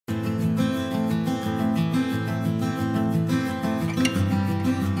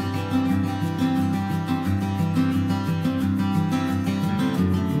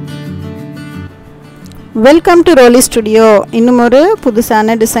Welcome to ரோலி studio. இன்னும் ஒரு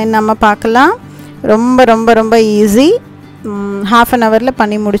புதுசான டிசைன் நம்ம பார்க்கலாம். ரொம்ப ரொம்ப ரொம்ப ஈஸி. ஹாஃப் அன் ஹவரில்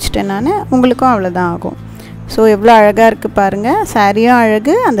பண்ணி முடிச்சிட்டேன் நான். உங்களுக்கும் அவ்வளோதான் ஆகும். ஸோ எவ்வளோ அழகாக இருக்குது பாருங்கள். சாரியும்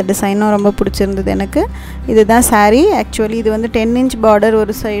அழகு, அந்த டிசைனும் ரொம்ப பிடிச்சிருந்தது எனக்கு. இதுதான் சாரீ. ஆக்சுவலி இது வந்து 10 இன்ச் பார்டர்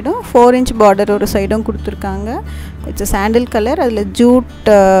ஒரு சைடும் 4 இன்ச் பார்டர் ஒரு சைடும் கொடுத்துருக்காங்க. It's sandal colour. அதில்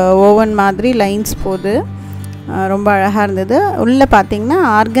ஜூட் ஓவன் மாதிரி லைன்ஸ் போகுது. ரொம்ப அழகாக இருந்தது. உள்ளே பார்த்திங்கன்னா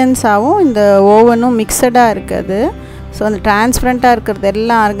ஆர்கன்ஸாவும் இந்த ஓவனும் மிக்சடாக இருக்குது. ஸோ அந்த டிரான்ஸ்பரண்ட்டாக இருக்கிறது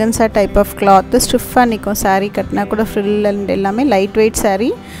எல்லாம் ஆர்கன்ஸா டைப் ஆஃப் கிளாத்து. ஸ்டிஃபாக நிற்கும். சாரீ கட்டினா கூட ஃப்ரில் அண்ட் எல்லாமே லைட் வெயிட் சாரீ.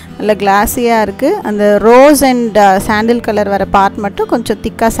 நல்ல கிளாஸியாக இருக்குது. அந்த ரோஸ் அண்ட் சாண்டில் கலர் வர பார்ட் மட்டும் கொஞ்சம்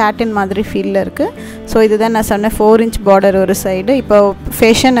திக்காக சாட்டின் மாதிரி ஃபீலில் இருக்குது. ஸோ இதுதான் நான் சொன்னேன், 4 இன்ச் பார்டர் ஒரு சைடு. இப்போ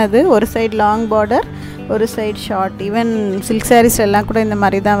ஃபேஷன் அது. ஒரு சைடு லாங் பார்டர், ஒரு side short. Even silk saris எல்லாம் கூட இந்த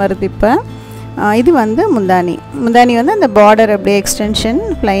மாதிரி தான் வருது இப்போ. இது வந்து முந்தானி வந்து அந்த பார்டர் அப்படியே எக்ஸ்டென்ஷன்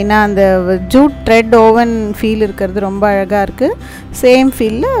ப்ளைனாக அந்த ஜூட் த்ரெட் ஓவன் ஃபீல் இருக்கிறது ரொம்ப அழகாக இருக்குது. சேம்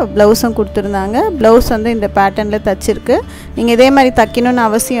ஃபீலில் ப்ளவுஸும் கொடுத்துருந்தாங்க. ப்ளவுஸ் வந்து இந்த பேட்டர்னில் தைச்சிருக்கு. நீங்கள் இதே மாதிரி தைக்கணும்னு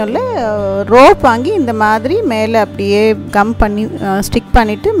அவசியம் இல்லை. ரோப் வாங்கி இந்த மாதிரி மேலே அப்படியே கம் பண்ணி ஸ்டிக்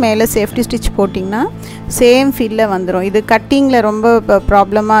பண்ணிவிட்டு மேலே சேஃப்டி ஸ்டிச் போட்டிங்கன்னா சேம் ஃபீலில் வந்துடும். இது கட்டிங்கில் ரொம்ப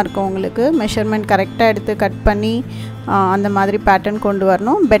ப்ராப்ளமாக இருக்கும் உங்களுக்கு. மெஷர்மெண்ட் கரெக்டாக எடுத்து கட் பண்ணி அந்த மாதிரி பேட்டர்ன் கொண்டு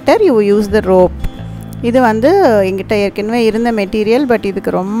வரணும். Better you use the rope. இது வந்து எங்கிட்ட ஏற்கனவே இருந்த மெட்டீரியல், பட்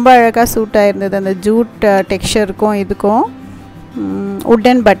இதுக்கு ரொம்ப அழகாக சூட் ஆகிருந்தது. அந்த ஜூட் டெக்ஸ்சருக்கும் இதுக்கும்.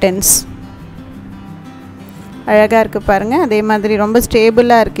 உட்டன் பட்டன்ஸ் அழகாக இருக்குது பாருங்கள். அதே மாதிரி ரொம்ப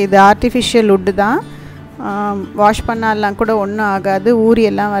ஸ்டேபிளாக இருக்குது. இது ஆர்டிஃபிஷியல் உட்டு தான். வாஷ் பண்ணாலாம் கூட ஒன்றும் ஆகாது, ஊறி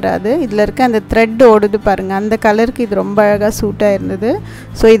எல்லாம் வராது. இதில் இருக்க அந்த த்ரெட் ஓடுது பாருங்கள், அந்த கலருக்கு இது ரொம்ப அழகாக சூட்டாக இருந்தது.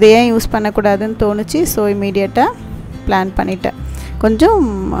 ஸோ இதை ஏன் யூஸ் பண்ணக்கூடாதுன்னு தோணுச்சு. ஸோ இமீடியட்டாக பிளான் பண்ணிட்டேன். கொஞ்சம்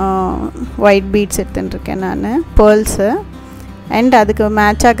ஒயிட் பீட்ஸ் எடுத்துட்டுருக்கேன் நான், பேர்ல்ஸு. அண்ட் அதுக்கு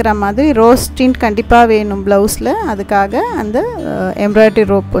மேட்ச் ஆகிற மாதிரி ரோஸ் டிண்ட் கண்டிப்பாக வேணும் ப்ளவுஸில். அதுக்காக அந்த எம்ப்ராய்டரி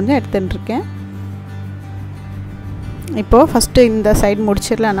ரோப் கொஞ்சம் எடுத்துட்டுருக்கேன். இப்போது ஃபஸ்ட்டு இந்த சைடு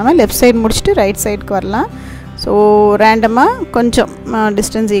முடிச்சிடலாம். நம்ம லெஃப்ட் சைடு முடிச்சுட்டு ரைட் சைடுக்கு வரலாம். ஸோ ரேண்டமாக கொஞ்சம்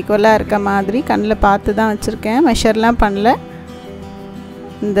டிஸ்டன்ஸ் ஈக்குவலாக இருக்க மாதிரி கண்ணில் பார்த்து தான் வச்சுருக்கேன். மெஷர்லாம் பண்ணல.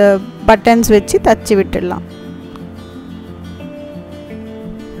 இந்த பட்டன்ஸ் வச்சு தச்சு விட்டுடலாம்.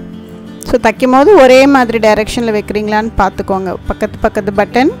 ஸோ தைக்கும் போது ஒரே மாதிரி டைரெக்ஷனில் வைக்கிறீங்களான்னு பார்த்துக்கோங்க. பக்கத்து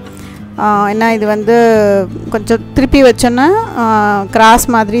பட்டன். ஏன்னா இது வந்து கொஞ்சம் திருப்பி வச்சோன்னா கிராஸ்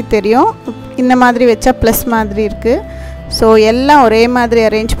மாதிரி தெரியும். இந்த மாதிரி வச்சா ப்ளஸ் மாதிரி இருக்குது. ஸோ எல்லாம் ஒரே மாதிரி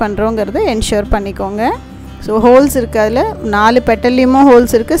அரேஞ்ச் பண்ணுறோங்கிறத என்ஷூர் பண்ணிக்கோங்க. ஸோ ஹோல்ஸ் இருக்குது. அதில் 4 பெட்டல்லையும்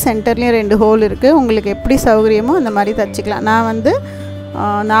ஹோல்ஸ் இருக்குது, சென்டர்லேயும் 2 ஹோல் இருக்குது. உங்களுக்கு எப்படி சௌகரியமோ அந்த மாதிரி தைச்சிக்கலாம். நான் வந்து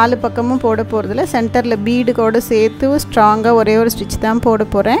 4 பக்கமும் போட போகிறதில்ல. சென்டரில் பீடு கூட சேர்த்து ஸ்ட்ராங்காக ஒரே ஒரு ஸ்டிச் தான் போட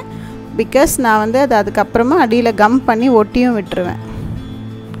போகிறேன். பிகாஸ் நான் வந்து அது அதுக்கப்புறமா அடியில் கம் பண்ணி ஒட்டியும் விட்டுருவேன்.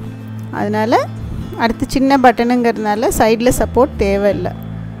 அதனால் அடுத்து சின்ன பட்டனுங்கிறதுனால சைடில் சப்போர்ட் தேவையில்லை.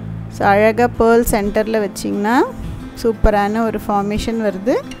 ஸோ அழகாக பேர்ல் சென்டரில் வச்சிங்கன்னா சூப்பரான ஒரு ஃபார்மேஷன்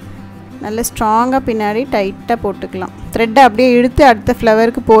வருது. நல்ல ஸ்ட்ராங்காக பின்னாடி டைட்டாக போட்டுக்கலாம். த்ரெட்டை அப்படியே இழுத்து அடுத்த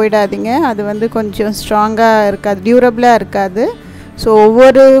ஃப்ளவருக்கு போயிடாதீங்க. அது வந்து கொஞ்சம் ஸ்ட்ராங்காக இருக்காது, டியூரபிளாக இருக்காது. ஸோ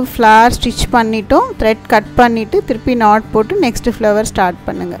ஒவ்வொரு ஃப்ளவர் ஸ்டிச் பண்ணிவிட்டும் த்ரெட் கட் பண்ணிவிட்டு திருப்பி நாட் போட்டு நெக்ஸ்ட்டு ஃப்ளவர் ஸ்டார்ட்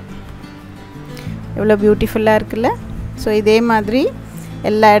பண்ணுங்கள். எவ்வளோ பியூட்டிஃபுல்லாக இருக்குல்ல. ஸோ இதே மாதிரி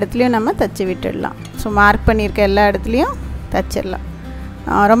எல்லா இடத்துலையும் நம்ம தச்சு விட்டுடலாம். ஸோ மார்க் பண்ணியிருக்க எல்லா இடத்துலையும் தச்சிடலாம்.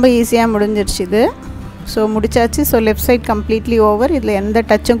 ரொம்ப ஈஸியாக முடிஞ்சிருச்சு இது. ஸோ முடிச்சாச்சு. So left side completely over. இதில் எந்த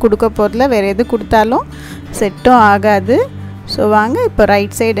டச்சும் கொடுக்க போகிறதில்ல. வேறு எது கொடுத்தாலும் செட்டும் ஆகாது. ஸோ வாங்க இப்போ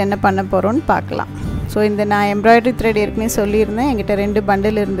ரைட் சைடு என்ன பண்ண போகிறோன்னு பார்க்கலாம். ஸோ இந்த நான் எம்ப்ராய்டரி த்ரெட் ஏற்கனவே சொல்லியிருந்தேன். என்கிட்ட 2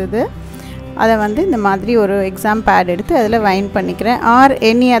 பண்டில் இருந்தது. அதை வந்து இந்த மாதிரி ஒரு எக்ஸாம் பேட் எடுத்து அதில் வைன் பண்ணிக்கிறேன். Or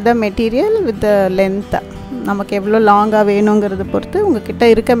any other material with length. நமக்கு எவ்வளோ லாங்காக வேணுங்கிறத பொறுத்து உங்கள்கிட்ட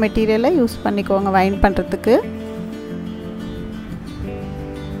இருக்க மெட்டீரியலை யூஸ் பண்ணிக்கோங்க வைன் பண்ணுறதுக்கு.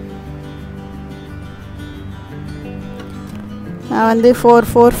 நான் வந்து 4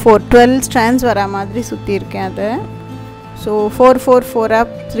 4 4 12 ஸ்ட்ராண்ட்ஸ் வர மாதிரி சுற்றியிருக்கேன் அதை. ஸோ 4 4 4ஆக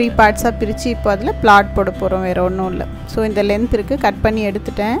 3 பார்ட்ஸாக பிரித்து இப்போ அதில் பிளாட் போட போகிறோம். வேறு ஒன்றும் இல்லை. ஸோ இந்த லென்த் இருக்குது, கட் பண்ணி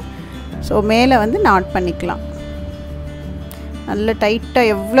எடுத்துட்டேன். ஸோ மேலே வந்து நாட் பண்ணிக்கலாம். நல்ல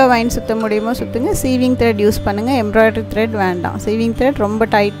டைட்டாக எவ்வளோ வைன் சுற்ற முடியுமோ சுற்றுங்க. சீவிங் த்ரெட் யூஸ் பண்ணுங்கள், எம்ப்ராய்டரி த்ரெட் வேண்டாம். சீவிங் த்ரெட் ரொம்ப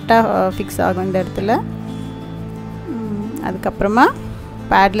டைட்டாக ஃபிக்ஸ் ஆகும் இந்த இடத்துல. அதுக்கப்புறமா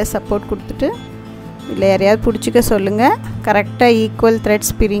பேடில் சப்போர்ட் கொடுத்துட்டு இல்லை யாரையாவது பிடிச்சிக்க சொல்லுங்கள். கரெக்டாக ஈக்குவல்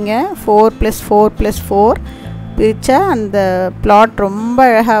த்ரெட்ஸ் பிரிங்க. 4 + 4 + 4 பிரித்தா அந்த பிளாட் ரொம்ப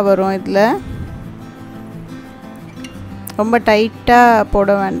அழகாக வரும். இதில் ரொம்ப டைட்டாக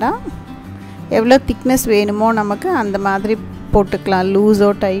போட வேண்டாம். எவ்வளோ திக்னஸ் வேணுமோ நமக்கு அந்த மாதிரி போட்டுக்கலாம், லூஸோ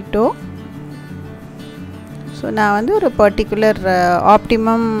டைட்டோ. ஸோ நான் வந்து ஒரு பர்டிகுலர்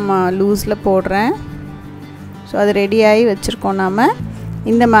ஆப்டிமம் லூஸில் போடுறேன். ஸோ அது ரெடியாகி வச்சுருக்கோம் நாம்.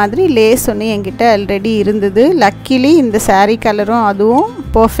 இந்த மாதிரி லேஸ் ஒன்று என்கிட்ட ஆல்ரெடி இருந்தது. லக்கிலி இந்த சாரீ கலரும் அதுவும்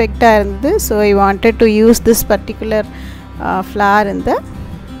பர்ஃபெக்டாக இருந்தது. So I wanted to use this particular flower இந்த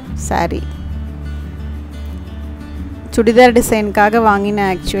சாரீ. சுடிதார் டிசைனுக்காக வாங்கினேன்.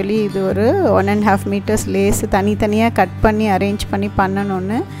 ஆக்சுவலி இது ஒரு 1.5 மீட்டர்ஸ் லேஸ் தனித்தனியாக கட் பண்ணி அரேஞ்ச் பண்ணி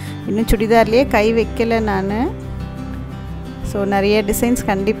பண்ணணுன்னு. இன்னும் சுடிதார்லேயே கை வைக்கலை நான். ஸோ நிறைய டிசைன்ஸ்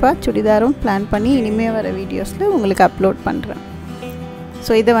கண்டிப்பாக சுடிதாரும் பிளான் பண்ணி இனிமேல் வர வீடியோஸில் உங்களுக்கு அப்லோட் பண்ணுறேன்.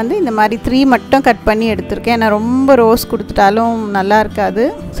 ஸோ இதை வந்து இந்த மாதிரி 3 மட்டும் கட் பண்ணி எடுத்திருக்கேன். நான் ரொம்ப ரோஸ் கொடுத்துட்டாலும் நல்லா இருக்காது.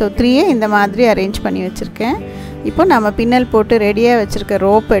 ஸோ 3 இந்த மாதிரி அரேஞ்ச் பண்ணி வச்சுருக்கேன். இப்போ நம்ம பின்னல் போட்டு ரெடியாக வச்சுருக்க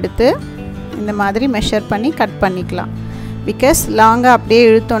ரோப் எடுத்து இந்த மாதிரி மெஷர் பண்ணி கட் பண்ணிக்கலாம். பிகாஸ் லாங்காக அப்படியே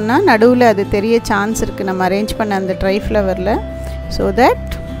இழுத்தோன்னா நடுவில் அது தெரிய சான்ஸ் இருக்குது நம்ம அரேஞ்ச் பண்ண அந்த ட்ரை ஃப்ளவரில்.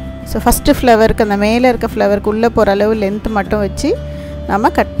 ஸோ ஃபஸ்ட்டு ஃப்ளவருக்கு அந்த மேலே இருக்க ஃப்ளவருக்கு உள்ளே போகிற அளவு லென்த்து மட்டும் வச்சு நம்ம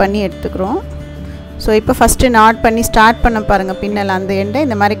கட் பண்ணி எடுத்துக்கிறோம். ஸோ இப்போ ஃபஸ்ட்டு நாட் பண்ணி ஸ்டார்ட் பண்ண பாருங்கள். பின்னல் அந்த எண்டை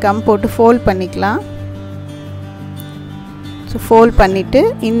இந்த மாதிரி கம் போட்டு ஃபோல்ட் பண்ணிக்கலாம். ஸோ ஃபோல்ட் பண்ணிவிட்டு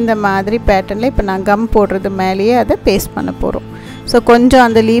இந்த மாதிரி பேட்டர்னில் இப்போ நான் கம் போடுறது மேலேயே அதை பேஸ்ட் பண்ண போகிறோம். ஸோ கொஞ்சம்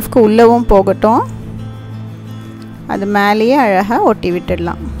அந்த லீஃப்க்கு உள்ளவும் போகட்டும். அது மேலேயே அழகாக ஒட்டி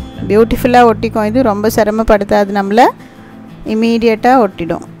விட்டுடலாம். பியூட்டிஃபுல்லாக ஒட்டிக்கும். இது ரொம்ப சிரமப்படுத்தாது, நம்மளை இமீடியட்டாக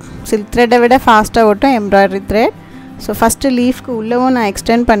ஒட்டிடும். சில்க் த்ரெட்டை விட ஃபாஸ்ட்டாக ஒட்டும் எம்ப்ராய்டரி த்ரெட். ஸோ ஃபஸ்ட்டு லீஃப்க்கு உள்ளவும் நான்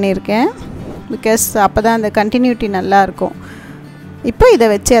எக்ஸ்டெண்ட் பண்ணியிருக்கேன். பிகாஸ் அப்போ தான் அந்த கண்டினியூட்டி நல்லாயிருக்கும். இப்போ இதை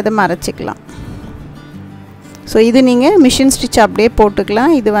வச்சு அதை மறைச்சிக்கலாம். ஸோ இது நீங்கள் மிஷின் ஸ்டிச் அப்படியே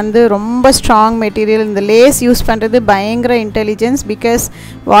போட்டுக்கலாம். இது வந்து ரொம்ப ஸ்ட்ராங் மெட்டீரியல். இந்த லேஸ் யூஸ் பண்ணுறது பயங்கர இன்டெலிஜென்ஸ். பிகாஸ்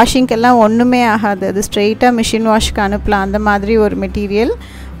வாஷிங்கெல்லாம் ஒன்றுமே ஆகாது. அது ஸ்ட்ரெயிட்டாக மிஷின் வாஷ்க்கு அனுப்பலாம். அந்த மாதிரி ஒரு மெட்டீரியல்.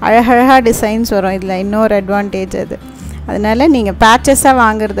 அழகழகாக டிசைன்ஸ் வரும் இதில். இன்னொரு அட்வான்டேஜ் அது. அதனால் நீங்கள் பேச்சஸாக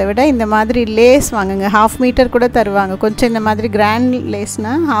வாங்குறத விட இந்த மாதிரி லேஸ் வாங்குங்க. 1/2 மீட்டர் கூட தருவாங்க. கொஞ்சம் இந்த மாதிரி கிராண்ட்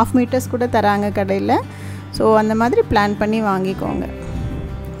லேஸ்னால் 1/2 மீட்டர்ஸ் கூட தராங்க கடையில். ஸோ அந்த மாதிரி பிளான் பண்ணி வாங்கிக்கோங்க.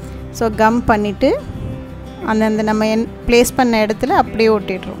 ஸோ கம் பண்ணிவிட்டு அந்தந்த நம்ம ப்ளேஸ் பண்ண இடத்துல அப்படியே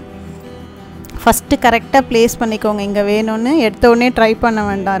ஒட்டிடுறோம். ஃபஸ்ட்டு கரெக்டாக ப்ளேஸ் பண்ணிக்கோங்க. இங்கே வேணும்னு எடுத்தோடனே ட்ரை பண்ண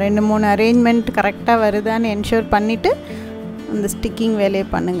வேண்டாம். 2-3 அரேஞ்ச்மெண்ட் கரெக்டாக வருதான்னு என்ஷூர் பண்ணிவிட்டு அந்த ஸ்டிக்கிங் வேலையை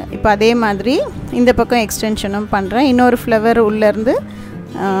பண்ணுங்கள். இப்போ அதே மாதிரி இந்த பக்கம் எக்ஸ்டென்ஷனும் பண்ணுறேன். இன்னொரு ஃப்ளவர் உள்ளேருந்து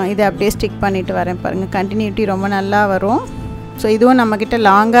இதை அப்படியே ஸ்டிக் பண்ணிவிட்டு வரேன். பாருங்கள், கண்டினியூட்டி ரொம்ப நல்லா வரும். ஸோ இதுவும் நம்மக்கிட்ட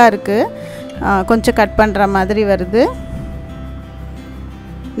லாங்காக இருக்குது. கொஞ்சம் கட் பண்ணுற மாதிரி வருது.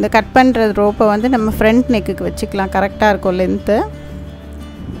 இந்த கட் பண்ணுற ரோப்பை வந்து நம்ம ஃப்ரண்ட் நெக்குக்கு வச்சுக்கலாம். கரெக்டாக இருக்கும் லென்த்து.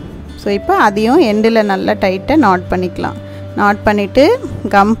 ஸோ இப்போ அதையும் எண்டில் நல்லா டைட்டாக நாட் பண்ணிக்கலாம். நாட் பண்ணிவிட்டு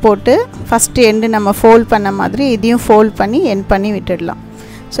கம் போட்டு ஃபஸ்ட்டு எண்டு நம்ம ஃபோல்ட் பண்ண மாதிரி இதையும் ஃபோல்ட் பண்ணி எண்ட் பண்ணி விட்டுடலாம்.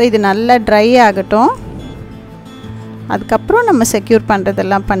 ஸோ இது நல்லா ட்ரை ஆகட்டும். அதுக்கப்புறம் நம்ம செக்யூர்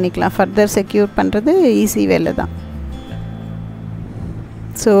பண்ணுறதெல்லாம் பண்ணிக்கலாம். ஃபர்தர் செக்யூர் பண்ணுறது ஈஸி வேலை தான்.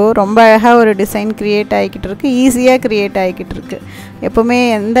 ஸோ ரொம்ப அழகாக ஒரு டிசைன் க்ரியேட் ஆகிக்கிட்டு இருக்குது. ஈஸியாக க்ரியேட் ஆகிக்கிட்டு இருக்குது. எப்போவுமே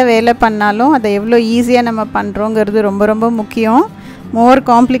எந்த வேலை பண்ணாலும் அதை எவ்வளோ ஈஸியாக நம்ம பண்ணுறோங்கிறது ரொம்ப ரொம்ப முக்கியம். மோர்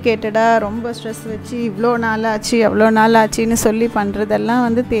காம்ப்ளிகேட்டடாக ரொம்ப ஸ்ட்ரெஸ் வச்சு இவ்வளோ நாள் ஆச்சு அவ்வளோ நாள் ஆச்சுன்னு சொல்லி பண்ணுறதெல்லாம்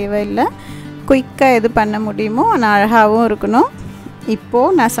வந்து தேவையில்லை. குயிக்காக எது பண்ண முடியுமோ ஆனால் அழகாகவும் இருக்கணும்.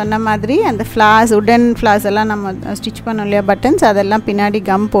 இப்போது நான் சொன்ன மாதிரி அந்த ஃப்ளார்ஸ், உடன் ஃப்ளார்ஸ் எல்லாம் நம்ம ஸ்டிச் பண்ணோம் இல்லையா, பட்டன்ஸ், அதெல்லாம் பின்னாடி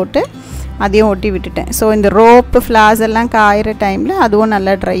கம் போட்டு அதையும் ஒட்டி விட்டுட்டேன். ஸோ இந்த ரோப்பு ஃப்ளார்ஸ் எல்லாம் காயிற டைமில் அதுவும்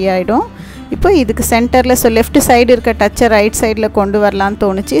நல்லா ட்ரை ஆகிடும். இப்போ இதுக்கு சென்டரில் ஸோ லெஃப்ட் சைடு இருக்க டச்சை ரைட் சைடில் கொண்டு வரலான்னு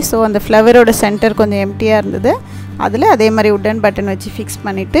தோணுச்சு. ஸோ அந்த ஃப்ளவரோட சென்டர் கொஞ்சம் எம்டியாக இருந்தது. அதில் அதே மாதிரி உடன் பட்டன் வச்சு ஃபிக்ஸ்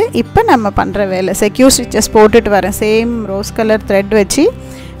பண்ணிவிட்டு இப்போ நம்ம பண்ணுற வேலை செக்யூர் ஸ்டிச்சஸ் போட்டுட்டு வரேன். சேம் ரோஸ் கலர் த்ரெட் வச்சு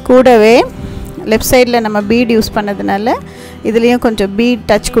கூடவே லெஃப்ட் சைடில் நம்ம பீட் யூஸ் பண்ணதுனால இதுலேயும் கொஞ்சம் பீட்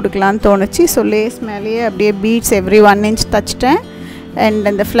டச் கொடுக்கலான்னு தோணுச்சு. ஸோ லேஸ் மேலேயே அப்படியே பீட்ஸ் எவ்ரி 1 inch தச்சிட்டேன். அண்ட்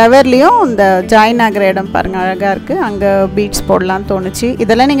இந்த ஃப்ளவர்லேயும் இந்த ஜாயின் ஆகிற இடம் பாருங்கள் அழகாக இருக்குது. அங்கே பீட்ஸ் போடலான்னு தோணுச்சு.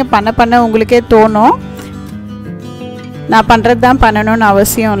 இதெல்லாம் நீங்கள் பண்ண உங்களுக்கே தோணும். நான் பண்ணுறது தான் பண்ணணும்னு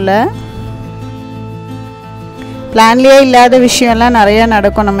அவசியம் இல்லை. பிளான்லேயே இல்லாத விஷயம்லாம் நிறையா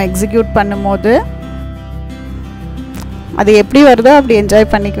நடக்கும் நம்ம எக்ஸிக்யூட் பண்ணும்போது. அது எப்படி வருதோ அப்படி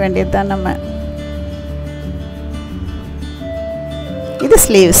என்ஜாய் பண்ணிக்க வேண்டியது தான் நம்ம. இது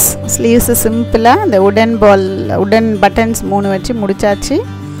ஸ்லீவ்ஸு சிம்பிளாக அந்த உடன் பட்டன்ஸ் 3 வச்சு முடிச்சாச்சு.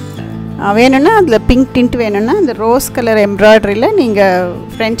 வேணும்னா அதில் பிங்க் டிண்ட் வேணும்னா அந்த ரோஸ் கலர் எம்ப்ராய்டரியில் நீங்கள்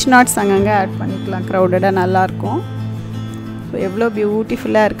ஃப்ரெஞ்ச் நாட்ஸ் அங்கங்கே ஆட் பண்ணிக்கலாம். க்ரௌடடாக நல்லாயிருக்கும். ஸோ எவ்வளோ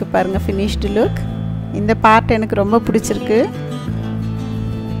பியூட்டிஃபுல்லாக இருக்குது பாருங்கள் ஃபினிஷ்டு லுக். இந்த பார்ட் எனக்கு ரொம்ப பிடிச்சிருக்கு.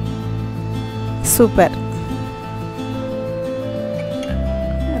 சூப்பர்,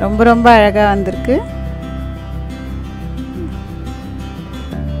 ரொம்ப ரொம்ப அழகாக வந்திருக்கு.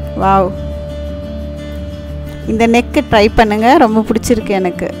 வாவ், இந்த நெக்கு ட்ரை பண்ணுங்கள், ரொம்ப பிடிச்சிருக்கு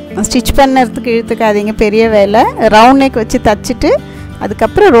எனக்கு. ஸ்டிச் பண்ணுறதுக்கு இழுத்துக்காதீங்க, பெரிய வேலை. ரவுண்ட் நெக் வச்சு தச்சுட்டு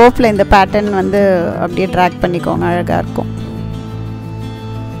அதுக்கப்புறம் ரோப்பில் இந்த பேட்டர்ன் வந்து அப்படியே ட்ராக் பண்ணிக்கோங்க, அழகாக இருக்கும்.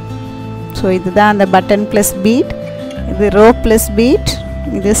 ஸோ இதுதான் அந்த பட்டன் ப்ளஸ் பீட், இது ரோப் ப்ளஸ் பீட்,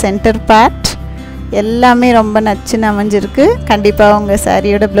 இது சென்டர் பார்ட், எல்லாமே ரொம்ப நச்சுன்னு அமைஞ்சிருக்கு. கண்டிப்பாக உங்கள்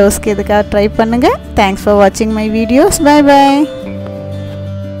சாரியோட ப்ளவுஸ்க்கு எதுக்காக ட்ரை பண்ணுங்கள். தேங்க்ஸ் ஃபார் வாட்சிங் மை வீடியோஸ். By by.